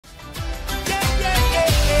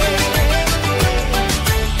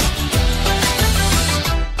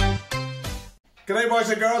G'day boys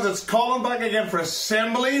and girls, it's Colin back again for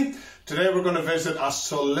assembly. Today we're going to visit a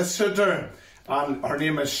solicitor and her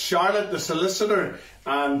name is Charlotte the Solicitor.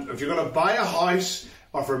 And if you're going to buy a house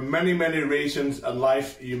or for many reasons in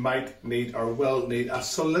life you might need or will need a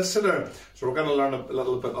solicitor. So we're going to learn a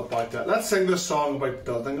little bit about that. Let's sing this song about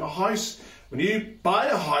building a house. When you buy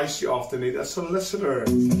a house you often need a solicitor.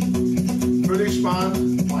 Foolish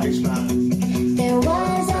man, wise man. There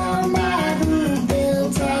was a man who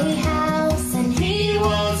built a house and he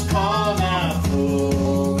was called a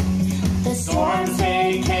fool. The storms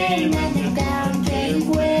they came and the ground gave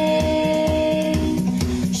way.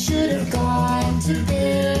 Should have gone to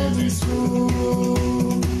building school.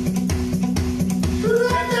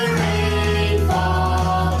 Let the rain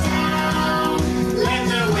fall down, let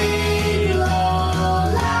the wind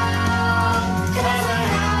blow loud, 'cause I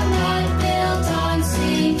have not built on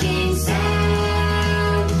sinking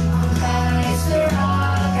sand. On Christ the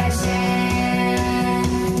rock I stand.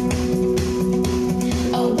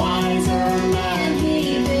 A wiser man, he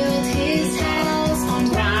built his house on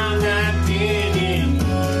ground that didn't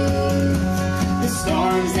move. The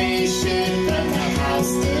storms they shook, but the house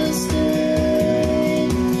still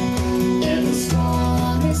stood. It was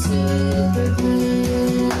strong and super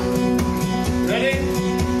glue. Ready?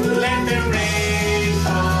 Let the rain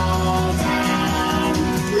fall down,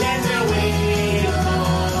 let the wind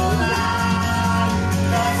blow loud,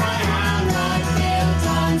 'cause I am not built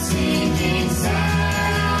on sinking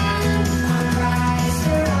sand. On Christ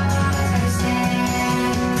the rock I stand.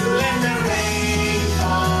 Let the rain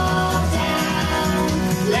fall down,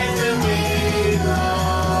 let the wind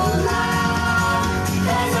blow loud,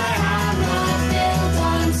 'cause I am not built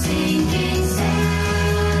on sinking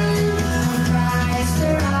sand. On Christ the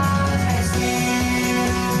rock I stand.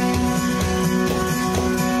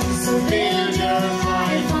 So build your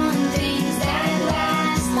life on things that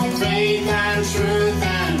last, like faith and truth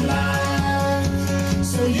and love.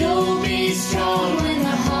 So you'll be strong when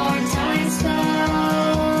the hard times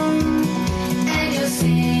come, and you'll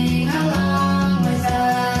sing along with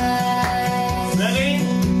us. Ready?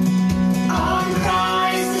 On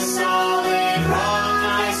Christ the solid rock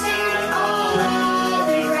I stand. All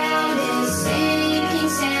other ground is sinking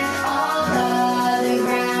sand. All other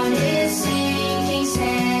ground is sinking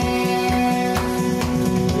sand.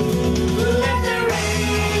 Let the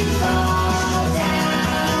rain fall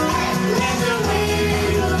down, let the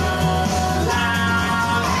wind blow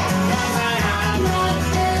loud, 'cause I am not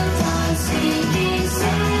built on sinking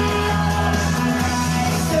sand. On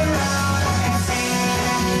Christ the rock I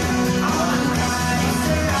stand. On Christ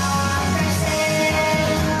the rock I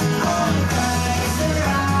stand. On Christ the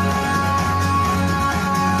rock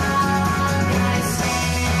I stand.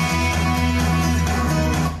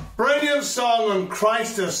 Brilliant song, on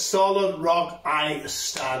Christ the solid rock I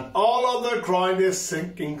stand. All other ground is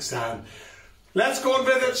sinking sand. Let's go and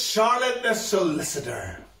visit Charlotte the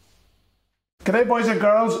Solicitor. G'day boys and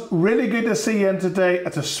girls, really good to see you in today.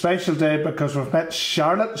 It's a special day because we've met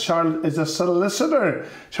Charlotte. Charlotte is a solicitor.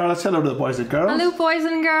 Charlotte, say hello to the boys and girls. Hello boys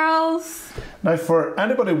and girls. Now for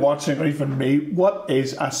anybody watching or even me, what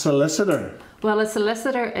is a solicitor? Well, a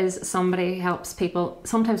solicitor is somebody who helps people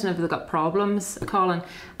sometimes whenever they've got problems, Colin.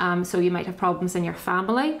 So you might have problems in your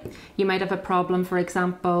family. You might have a problem, for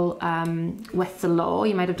example, with the law.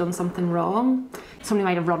 You might have done something wrong. Somebody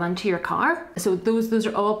might have run into your car. So those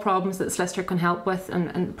are all problems that the solicitor can help with,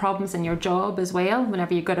 and problems in your job as well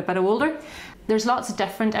whenever you get a bit older. There's lots of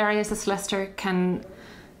different areas the solicitor can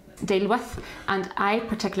deal with, and I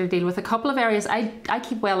particularly deal with a couple of areas. I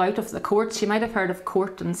keep well out of the courts. You might have heard of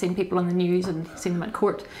court and seen people on the news and seen them at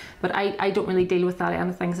court, but I don't really deal with that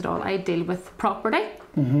end of things at all. I deal with property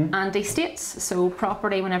and estates. So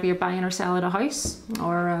property whenever you're buying or selling a house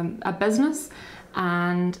or a business,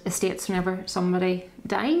 and estates whenever somebody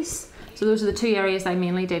dies. So those are the two areas I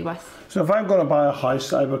mainly deal with. So if I'm going to buy a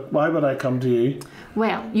house, why would I come to you?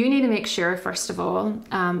 Well, you need to make sure, first of all,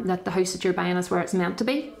 that the house that you're buying is where it's meant to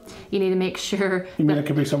be. You need to make sure. You mean it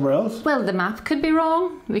could be somewhere else? Well, the map could be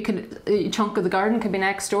wrong. A chunk of the garden could be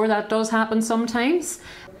next door. That does happen sometimes.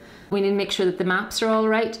 We need to make sure that the maps are all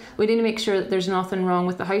right. We need to make sure that there's nothing wrong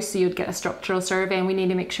with the house, so you'd get a structural survey, and we need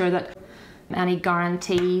to make sure that any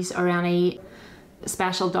guarantees or any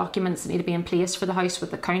special documents that need to be in place for the house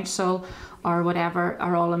with the council or whatever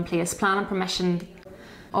are all in place. Planning permission,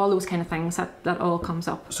 all those kind of things, that all comes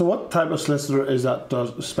up. So what type of solicitor is that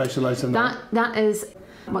does specialise in that? That is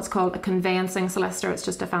what's called a conveyancing solicitor. It's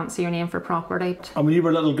just a fancier name for property. And when you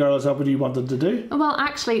were little girl, is that what you wanted to do? Well,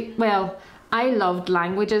 actually, I loved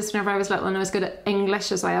languages whenever I was little, and I was good at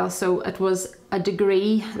English as well. So it was a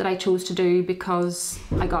degree that I chose to do because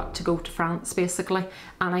I got to go to France basically,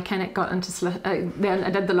 and I kind of got into then I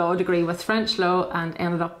did the law degree with French law and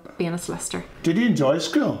ended up being a solicitor. Did you enjoy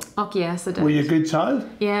school? Oh yes, I did. Were you a good child?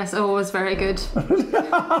 Yes, oh, it was very good.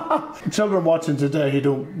 Children watching today who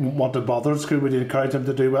don't want to bother at school, would you encourage them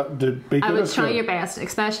to be good I at would school? try your best,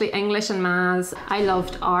 especially English and maths. I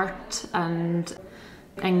loved art and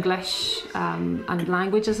English and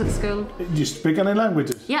languages at school. Do you speak any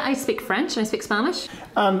languages? Yeah, I speak French and I speak Spanish.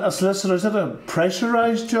 And a solicitor, is it a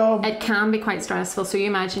pressurised job? It can be quite stressful. So you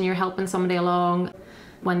imagine you're helping somebody along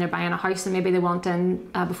when they're buying a house, and maybe they want in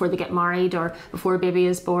before they get married or before a baby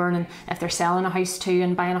is born, and if they're selling a house too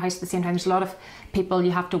and buying a house at the same time, there's a lot of people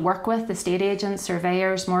you have to work with, estate agents,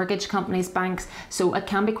 surveyors, mortgage companies, banks. So it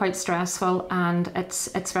can be quite stressful, and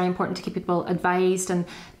it's very important to keep people advised and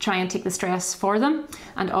try and take the stress for them.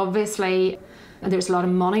 And obviously there's a lot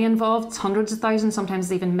of money involved. It's hundreds of thousands,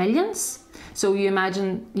 sometimes even millions. So you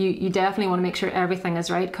imagine you definitely want to make sure everything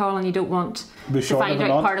is right, Colin. You don't want to find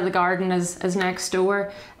out part of the garden is next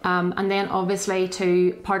door. And then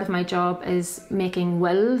obviously part of my job is making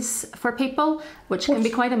wills for people, which can be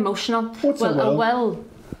quite emotional. What's a will?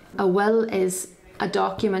 A will is a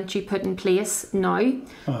document you put in place now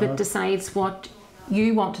that decides what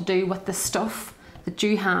you want to do with the stuff that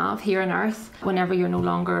you have here on earth whenever you're no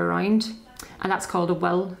longer around. And that's called a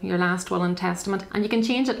will, your last will and testament. And you can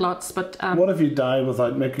change it lots, but... what if you die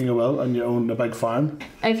without making a will and you own a big farm?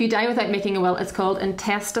 If you die without making a will, it's called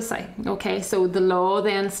intestacy. Okay, so the law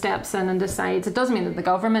then steps in and decides. It doesn't mean that the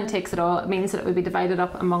government takes it all. It means that it would be divided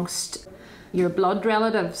up amongst your blood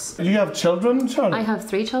relatives. Do you have children, Charlotte? I have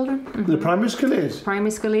 3 children. The primary school age?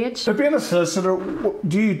 Primary school age. So being a solicitor,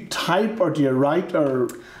 do you type or do you write or...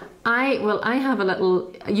 I have a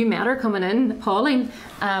little, you met her coming in, Pauline,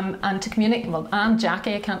 and to communicate, and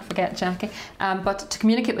Jackie, I can't forget Jackie, but to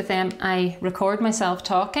communicate with them, I record myself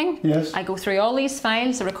talking. Yes. I go through all these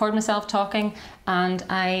files, I record myself talking, and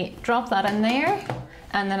I drop that in there,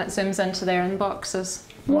 and then it zooms into their inboxes.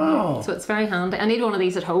 Wow. So it's very handy. I need one of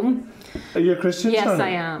these at home. Are you a Christian? Yes, Charlotte? I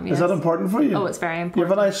am. Yes. Is that important for you? Oh, it's very important. You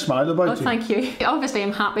have a nice smile about you. Oh, thank you. Obviously,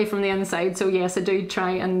 I'm happy from the inside, so yes, I do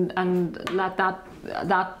try and let that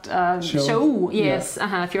show. Yes,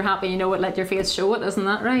 Yeah. If you're happy, you know it. Let your face show it. Isn't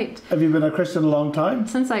that right? Have you been a Christian a long time?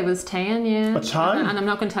 Since I was 10, yeah. A time? And I'm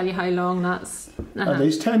not going to tell you how long that's. At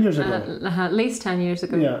least 10 years ago. At least 10 years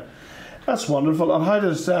ago. Yeah, that's wonderful. And how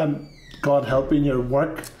does God help in your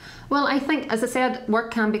work? Well, I think, as I said,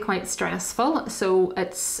 work can be quite stressful, so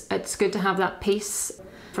it's good to have that peace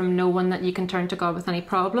from knowing that you can turn to God with any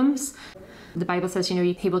problems. The Bible says,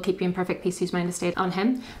 He will keep you in perfect peace whose mind is stayed on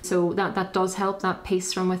Him. So that does help, that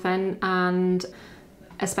peace from within, and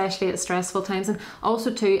especially at stressful times. And also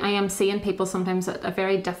too, I am seeing people sometimes at a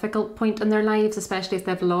very difficult point in their lives, especially if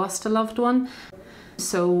they've lost a loved one.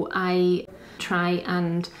 So I try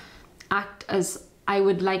and act as I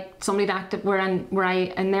would like somebody to act where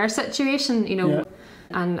I in their situation, Yeah.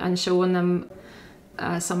 and showing them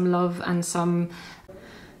some love and some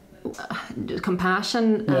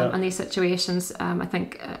compassion in these situations. I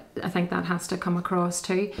think that has to come across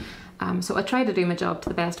too. So I try to do my job to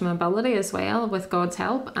the best of my ability as well, with God's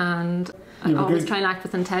help, and I always try and act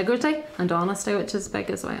with integrity and honesty, which is big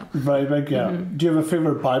as well. Very big, yeah. Do you have a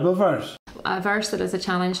favourite Bible verse? A verse that is a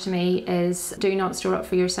challenge to me is, do not store up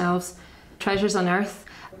for yourselves treasures on earth,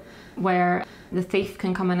 where the thief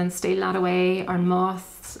can come in and steal that away, or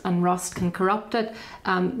moths and rust can corrupt it.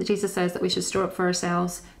 Jesus says that we should store up for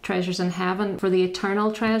ourselves treasures in heaven, for the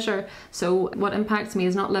eternal treasure. So what impacts me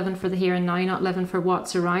is not living for the here and now, not living for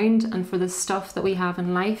what's around and for the stuff that we have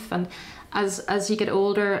in life. And as you get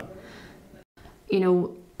older,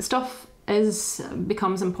 stuff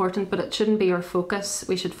becomes important, but it shouldn't be our focus.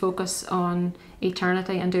 We should focus on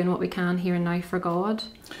eternity and doing what we can here and now for God.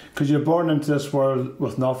 Because you're born into this world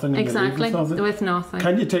with nothing, and exactly, you leave with nothing.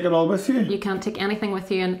 Can you take it all with you? You can't take anything with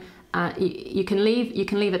you, and you can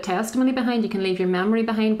leave a testimony behind, you can leave your memory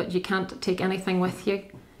behind, but you can't take anything with you.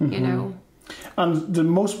 And do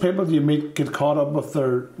most people you meet get caught up with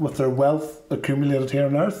their wealth accumulated here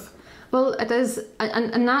on earth? Well, it is,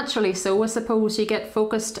 and naturally so. I suppose you get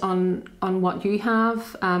focused on what you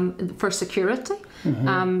have for security,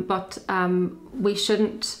 but we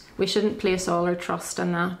shouldn't place all our trust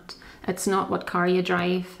in that. It's not what car you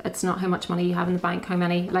drive. It's not how much money you have in the bank, how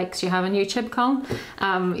many likes you have on YouTube, Colin.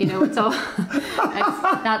 It's all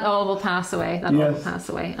that all will pass away. That all will pass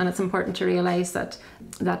away, and it's important to realise that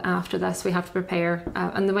after this we have to prepare,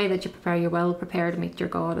 and the way that you prepare, you will prepare to meet your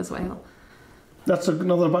God as well. That's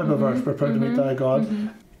another Bible verse, prepare to meet thy God.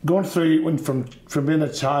 Going through from being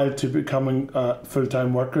a child to becoming a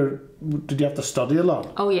full-time worker, did you have to study a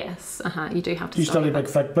lot? Oh yes, you do have to. Do you study big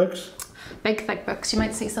thick books? Big thick books. You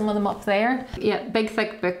might see some of them up there. Yeah, big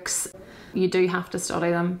thick books. You do have to study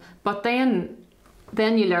them, but then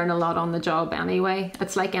you learn a lot on the job anyway.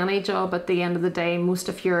 It's like any job. At the end of the day, most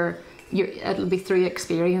of it'll be through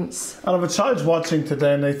experience. And if a child's watching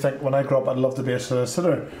today and they think, when I grow up I'd love to be a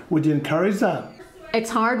solicitor, would you encourage that? It's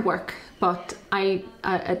hard work, but it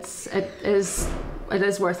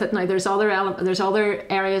is worth it. Now there's other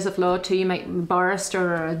areas of law too. You might be a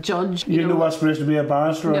barrister or a judge. You know aspiration to be a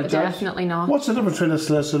barrister or a judge? Definitely not. What's the difference between a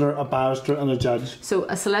solicitor, a barrister and a judge? So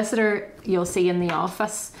a solicitor you'll see in the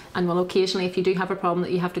office, and will occasionally, if you do have a problem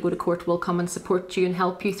that you have to go to court, will come and support you and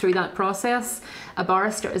help you through that process. A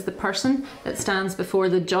barrister is the person that stands before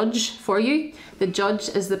the judge for you. The judge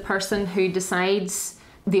is the person who decides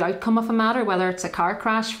the outcome of a matter, whether it's a car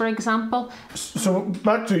crash, for example. So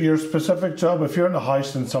back to your specific job, if you're in a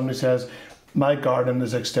house and somebody says, my garden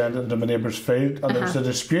is extended into my neighbour's field and there's a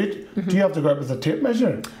dispute, do you have to go out with a tape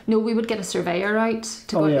measure? No, we would get a surveyor out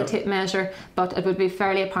to go out with a tape measure, but it would be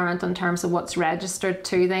fairly apparent in terms of what's registered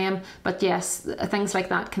to them. But yes, things like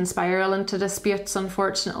that can spiral into disputes,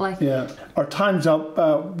 unfortunately. Yeah. Our time's up.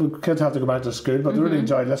 Kids have to go back to school, but they really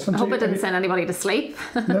enjoyed listening to you. I hope it didn't send anybody to sleep.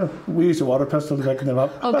 No, we use a water pistol to wake them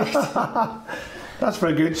up. Oh, good. That's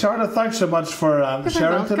very good. Charlotte, thanks so much for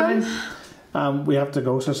sharing today. We have to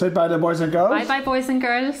go, so say bye to boys and girls. Bye bye boys and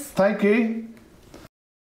girls. Thank you.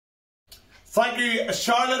 Thank you,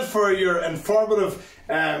 Charlotte, for your informative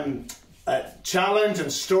challenge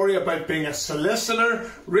and story about being a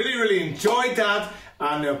solicitor. Really enjoyed that,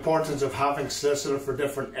 and the importance of having solicitor for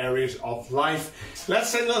different areas of life. Let's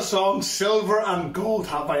sing the song Silver and Gold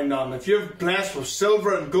Have I None. If you're blessed with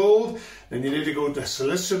silver and gold, then you need to go to the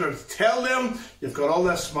solicitor. Tell them you've got all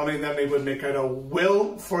this money, then they would make out a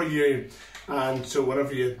will for you. And so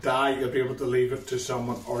whenever you die, you'll be able to leave it to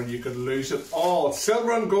someone, or you could lose it all.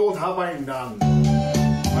 Silver and gold have I none.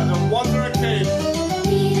 By the Wonder Kid.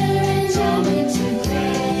 Peter and John went to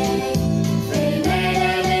pray. They met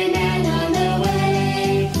every man on the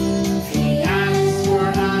way. He asked for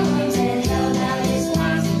alms and held out his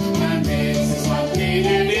glass, and this is what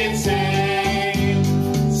Peter did say.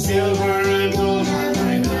 Silver and gold have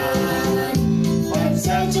I none, but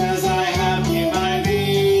such as I have give I thee.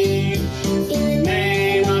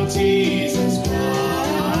 Jesus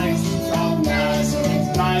Christ from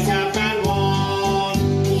Nazareth, rise up and walk.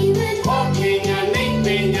 He went walking and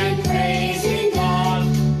leaping and praising God,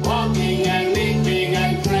 walking and leaping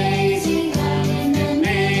and praising God in the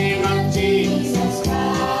name of Jesus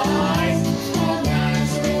Christ of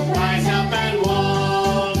Nazareth, rise up and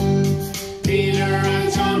walk. Peter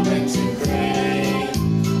and John went to pray.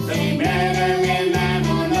 They met every man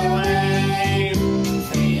on the way.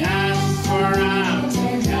 They asked for alms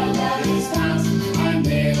and held out his glass, and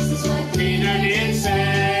this is what Peter did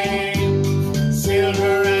say.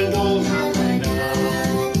 Silver and gold have I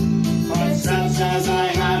none, but such as I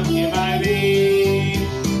have give I thee.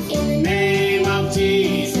 In the name of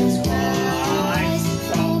Jesus Christ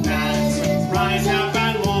of Nazareth, rise up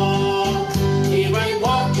and walk. He went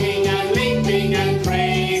walking and leaping and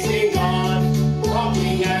praising God,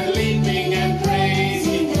 walking and leaping and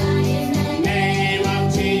praising God in the name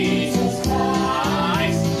of Jesus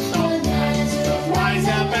Christ of Nazareth, rise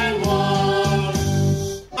up and walk.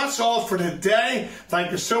 That's all for today.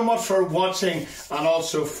 Thank you so much for watching, and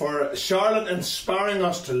also for Charlotte inspiring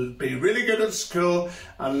us to be really good at school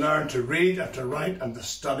and learn to read and to write and to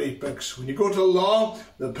study books. When you go to law,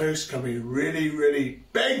 the books can be really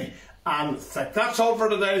big and thick. That's all for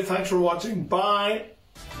today. Thanks for watching. Bye.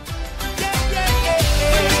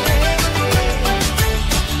 Yeah.